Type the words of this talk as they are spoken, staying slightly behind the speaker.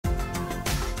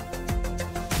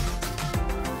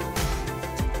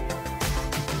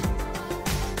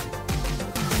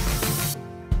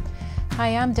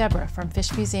Hi, I'm Deborah from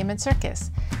Fish Museum and Circus,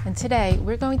 and today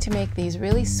we're going to make these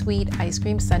really sweet ice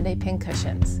cream sundae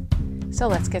pincushions. So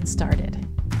let's get started.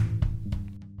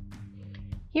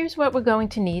 Here's what we're going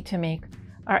to need to make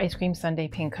our ice cream sundae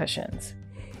pincushions.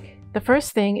 The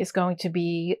first thing is going to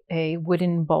be a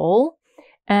wooden bowl,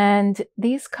 and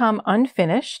these come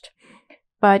unfinished,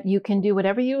 but you can do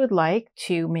whatever you would like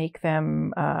to make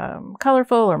them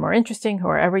colorful or more interesting,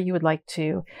 however you would like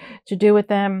to do with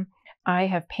them. I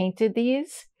have painted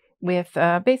these with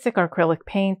basic acrylic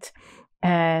paint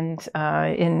and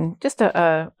in just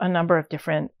a number of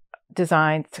different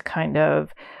designs to kind of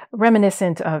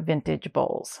reminiscent of vintage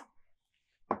bowls.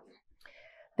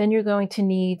 Then you're going to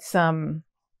need some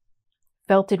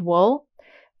felted wool.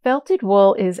 Felted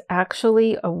wool is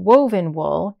actually a woven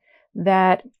wool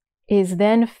that is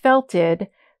then felted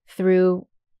through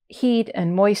heat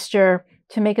and moisture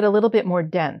to make it a little bit more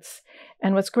dense.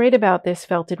 And what's great about this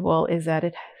felted wool is that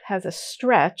it has a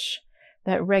stretch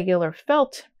that regular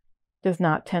felt does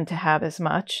not tend to have as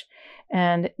much.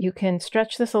 And you can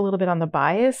stretch this a little bit on the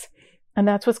bias, and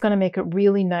that's what's going to make it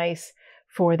really nice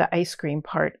for the ice cream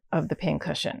part of the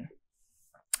pincushion.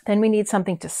 Then we need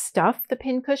something to stuff the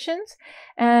pincushions,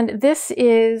 and this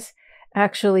is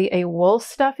actually a wool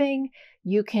stuffing.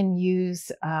 You can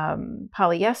use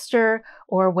polyester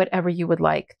or whatever you would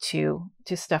like to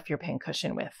stuff your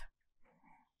pincushion with.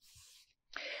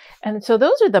 And so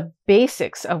those are the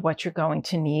basics of what you're going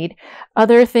to need.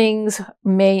 Other things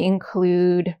may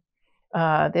include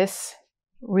this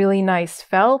really nice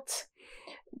felt,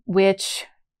 which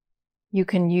you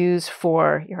can use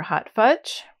for your hot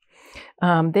fudge.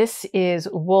 This is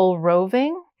wool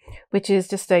roving, which is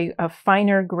just a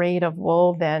finer grade of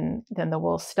wool than the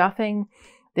wool stuffing.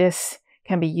 This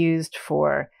can be used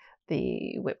for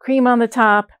the whipped cream on the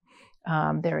top.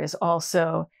 There is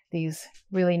also these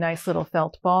really nice little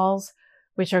felt balls,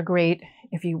 which are great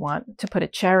if you want to put a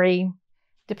cherry,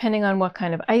 depending on what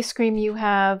kind of ice cream you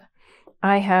have.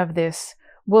 I have this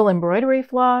wool embroidery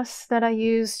floss that I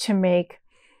use to make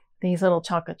these little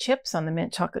chocolate chips on the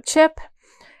mint chocolate chip.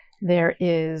 There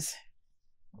is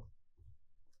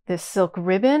this silk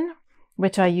ribbon,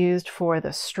 which I used for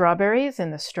the strawberries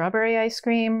in the strawberry ice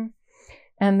cream.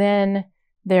 And then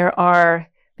there are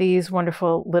these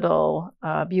wonderful little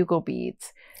bugle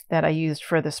beads that I used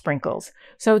for the sprinkles.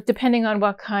 So depending on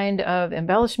what kind of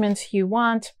embellishments you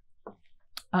want,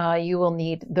 you will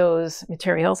need those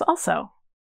materials also.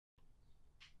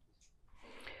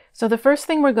 So the first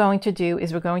thing we're going to do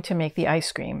is we're going to make the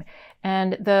ice cream.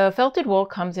 And the felted wool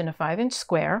comes in a 5-inch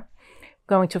square.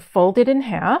 We're going to fold it in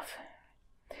half,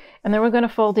 and then we're going to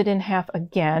fold it in half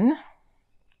again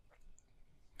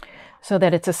so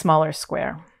that it's a smaller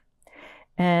square.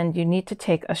 And you need to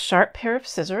take a sharp pair of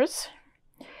scissors,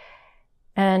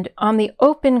 and on the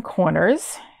open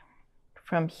corners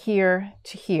from here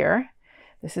to here,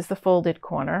 this is the folded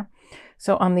corner.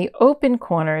 So on the open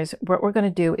corners, what we're going to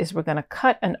do is we're going to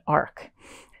cut an arc.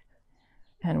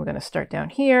 And we're going to start down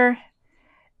here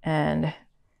and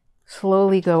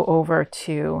slowly go over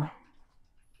to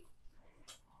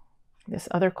this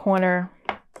other corner.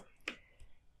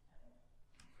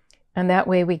 And that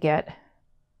way we get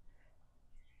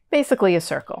basically a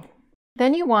circle.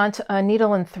 Then you want a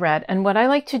needle and thread. And what I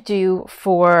like to do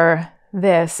for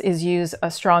this is use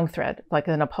a strong thread, like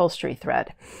an upholstery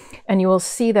thread. And you will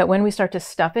see that when we start to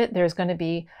stuff it, there's going to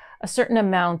be a certain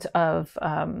amount of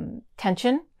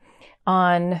tension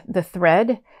on the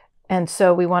thread. And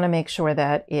so we want to make sure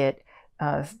that it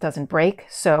doesn't break.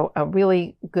 So a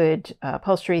really good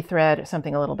upholstery thread, or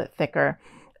something a little bit thicker,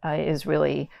 is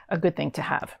really a good thing to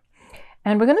have.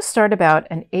 And we're going to start about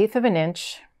 1/8 of an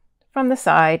inch from the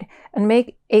side and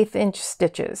make 1/8-inch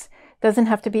stitches. Doesn't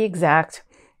have to be exact.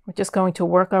 We're just going to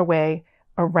work our way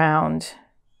around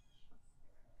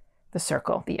the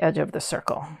circle, the edge of the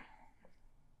circle.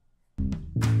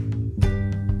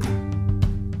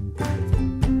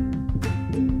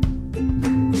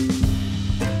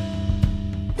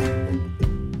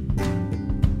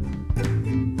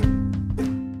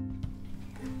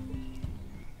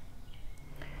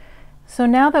 So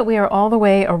now that we are all the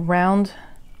way around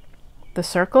the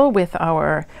circle with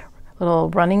our little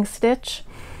running stitch,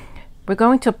 we're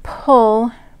going to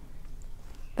pull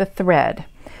the thread.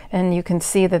 And you can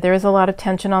see that there is a lot of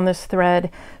tension on this thread,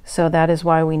 so that is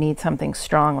why we need something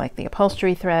strong like the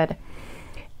upholstery thread.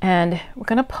 And we're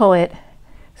going to pull it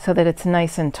so that it's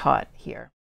nice and taut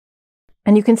here.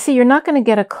 And you can see you're not going to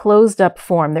get a closed up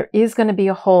form. There is going to be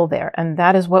a hole there, and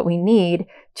that is what we need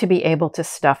to be able to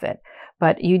stuff it.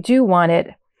 But you do want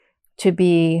it to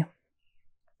be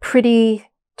pretty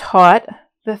taut,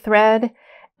 the thread,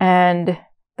 and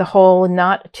the hole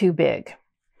not too big.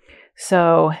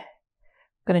 So what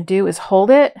I'm going to do is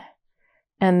hold it,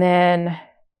 and then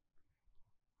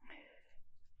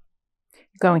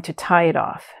going to tie it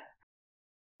off.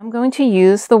 I'm going to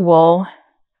use the wool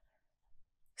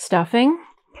stuffing,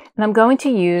 and I'm going to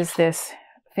use this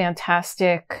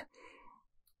fantastic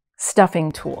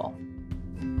stuffing tool.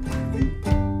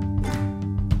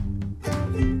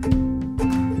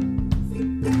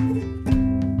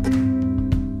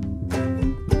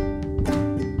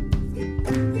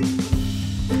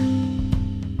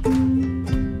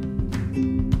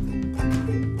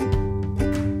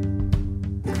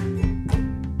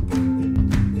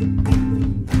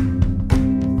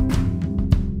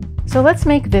 So let's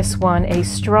make this one a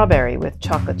strawberry with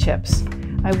chocolate chips.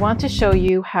 I want to show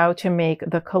you how to make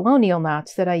the colonial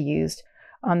knots that I used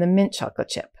on the mint chocolate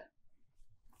chip.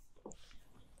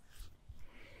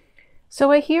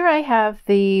 So here I have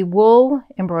the wool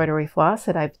embroidery floss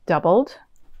that I've doubled.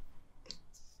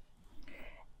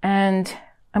 And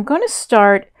I'm going to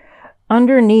start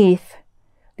underneath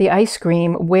the ice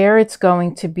cream where it's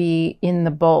going to be in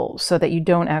the bowl so that you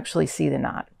don't actually see the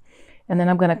knot. And then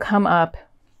I'm going to come up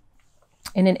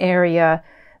in an area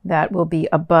that will be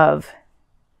above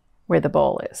where the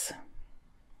bowl is.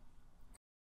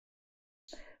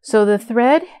 So the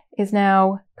thread is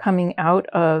now coming out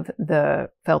of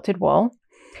the felted wool,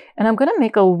 and I'm going to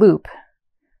make a loop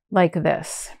like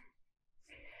this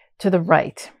to the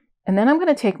right. And then I'm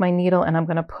going to take my needle and I'm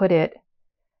going to put it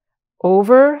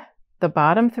over the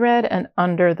bottom thread and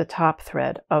under the top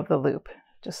thread of the loop,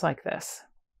 just like this.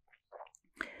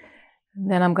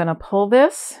 Then I'm going to pull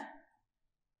this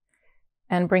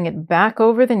and bring it back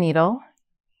over the needle,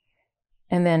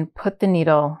 and then put the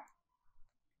needle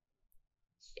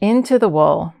into the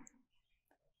wool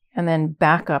and then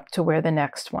back up to where the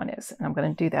next one is. And I'm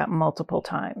going to do that multiple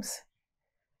times.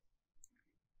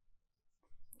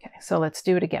 Okay, so let's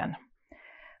do it again.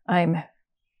 I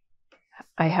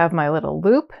have my little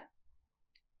loop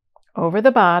over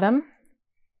the bottom,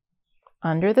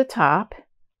 under the top,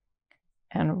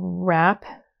 and wrap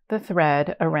the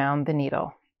thread around the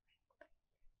needle.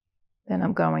 Then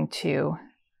I'm going to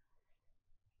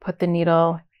put the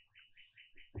needle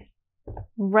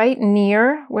right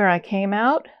near where I came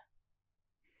out,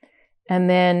 and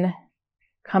then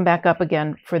come back up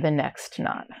again for the next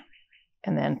knot,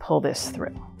 and then pull this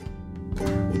through.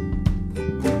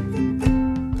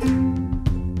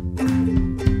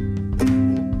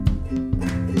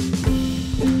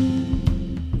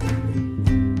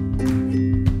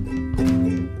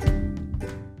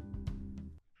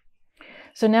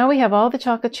 So now we have all the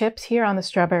chocolate chips here on the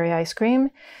strawberry ice cream.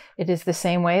 It is the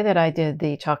same way that I did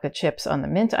the chocolate chips on the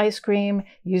mint ice cream,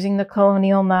 using the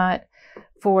colonial knot.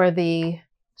 For the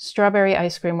strawberry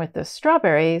ice cream with the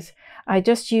strawberries, I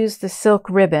just used the silk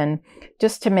ribbon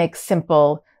just to make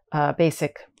simple,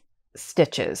 basic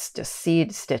stitches, just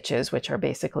seed stitches, which are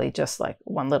basically just like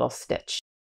one little stitch.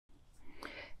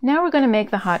 Now we're going to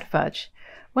make the hot fudge.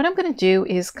 What I'm going to do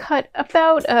is cut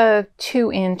about a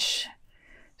 2-inch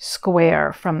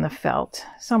square from the felt,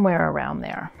 somewhere around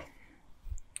there,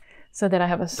 so that I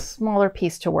have a smaller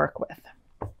piece to work with.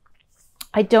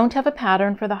 I don't have a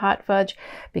pattern for the hot fudge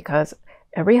because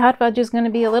every hot fudge is going to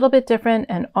be a little bit different,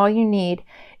 and all you need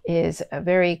is a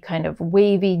very kind of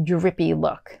wavy, drippy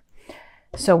look.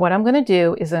 So what I'm going to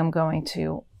do is I'm going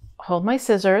to hold my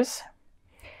scissors,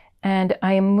 and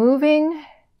I am moving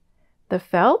the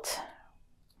felt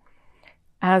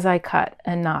as I cut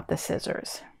and not the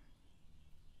scissors.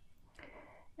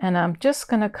 And I'm just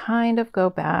going to kind of go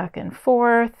back and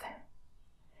forth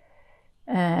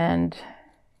and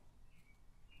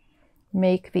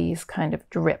make these kind of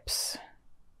drips.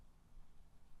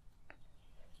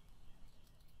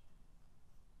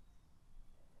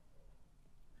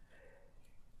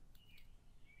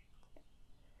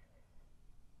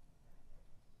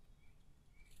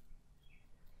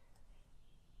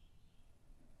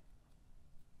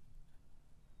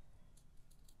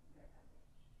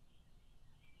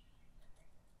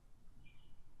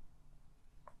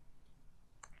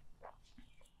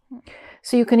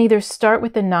 So you can either start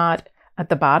with the knot at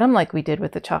the bottom like we did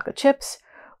with the chocolate chips,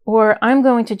 or I'm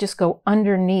going to just go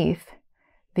underneath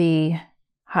the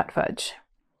hot fudge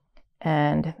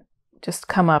and just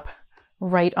come up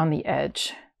right on the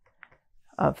edge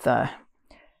of the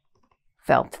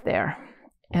felt there.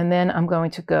 And then I'm going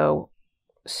to go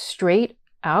straight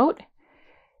out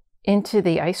into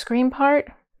the ice cream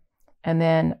part and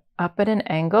then up at an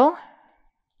angle.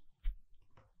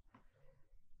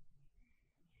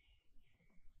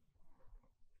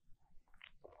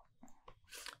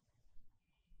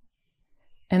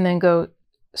 And then go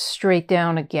straight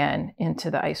down again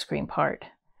into the ice cream part,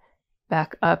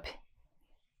 back up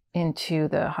into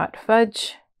the hot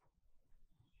fudge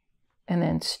and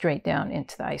then straight down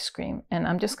into the ice cream. And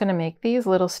I'm just going to make these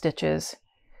little stitches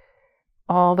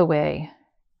all the way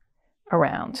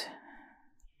around.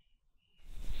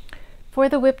 For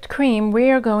the whipped cream, we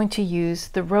are going to use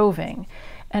the roving,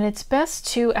 and it's best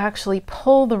to actually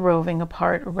pull the roving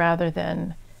apart rather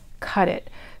than cut it,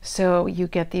 so you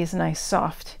get these nice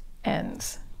soft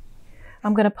ends.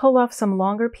 I'm going to pull off some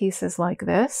longer pieces like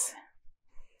this,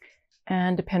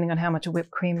 and depending on how much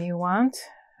whipped cream you want,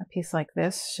 a piece like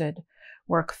this should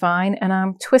work fine, and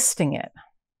I'm twisting it.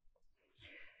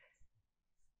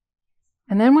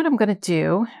 And then what I'm going to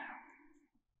do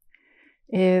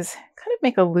is kind of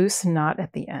make a loose knot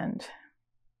at the end,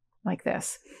 like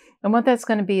this. And what that's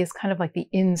going to be is kind of like the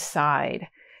inside,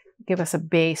 give us a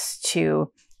base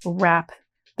to wrap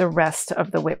the rest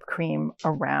of the whipped cream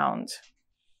around.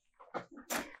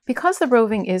 Because the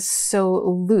roving is so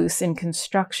loose in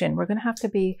construction, we're going to have to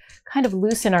be kind of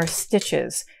loose in our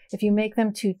stitches. If you make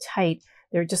them too tight,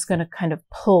 they're just going to kind of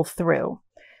pull through.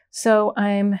 So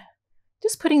I'm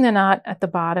just putting the knot at the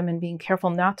bottom and being careful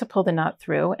not to pull the knot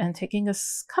through, and taking a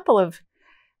couple of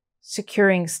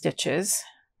securing stitches.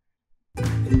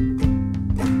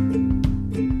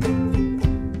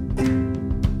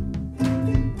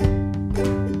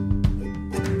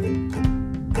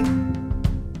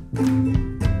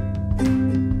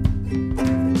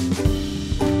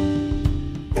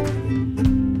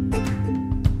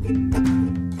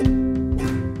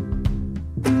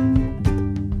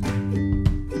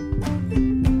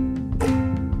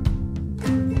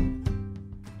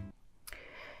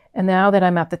 And now that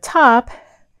I'm at the top,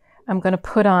 I'm going to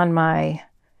put on my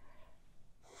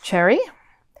cherry,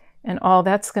 and all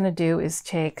that's going to do is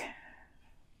take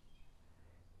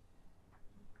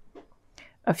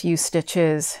a few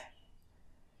stitches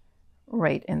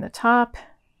right in the top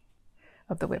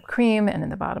of the whipped cream and in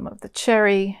the bottom of the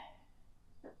cherry.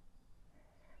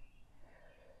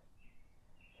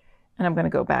 And I'm going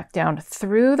to go back down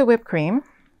through the whipped cream,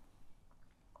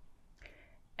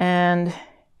 and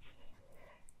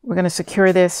we're going to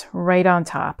secure this right on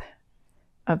top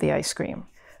of the ice cream.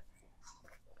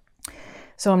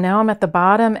 So now I'm at the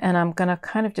bottom, and I'm going to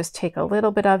kind of just take a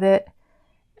little bit of it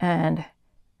and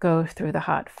go through the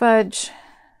hot fudge.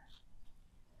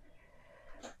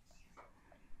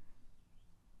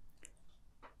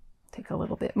 Take a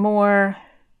little bit more.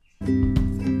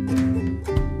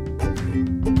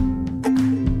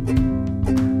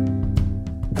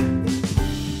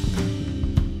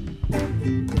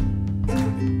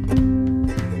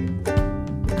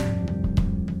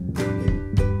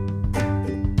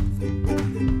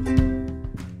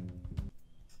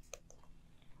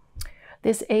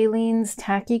 This Aleene's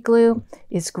tacky glue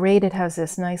is great. It has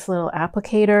this nice little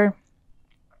applicator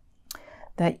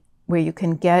where you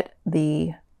can get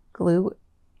the glue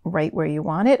right where you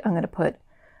want it. I'm going to put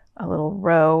a little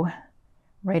row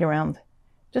right around,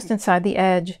 just inside the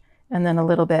edge, and then a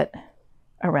little bit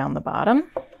around the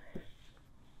bottom.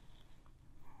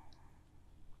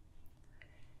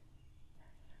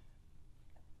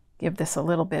 Give this a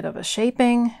little bit of a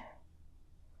shaping.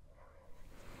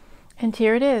 And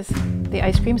here it is, the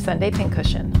ice cream sundae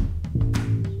pincushion.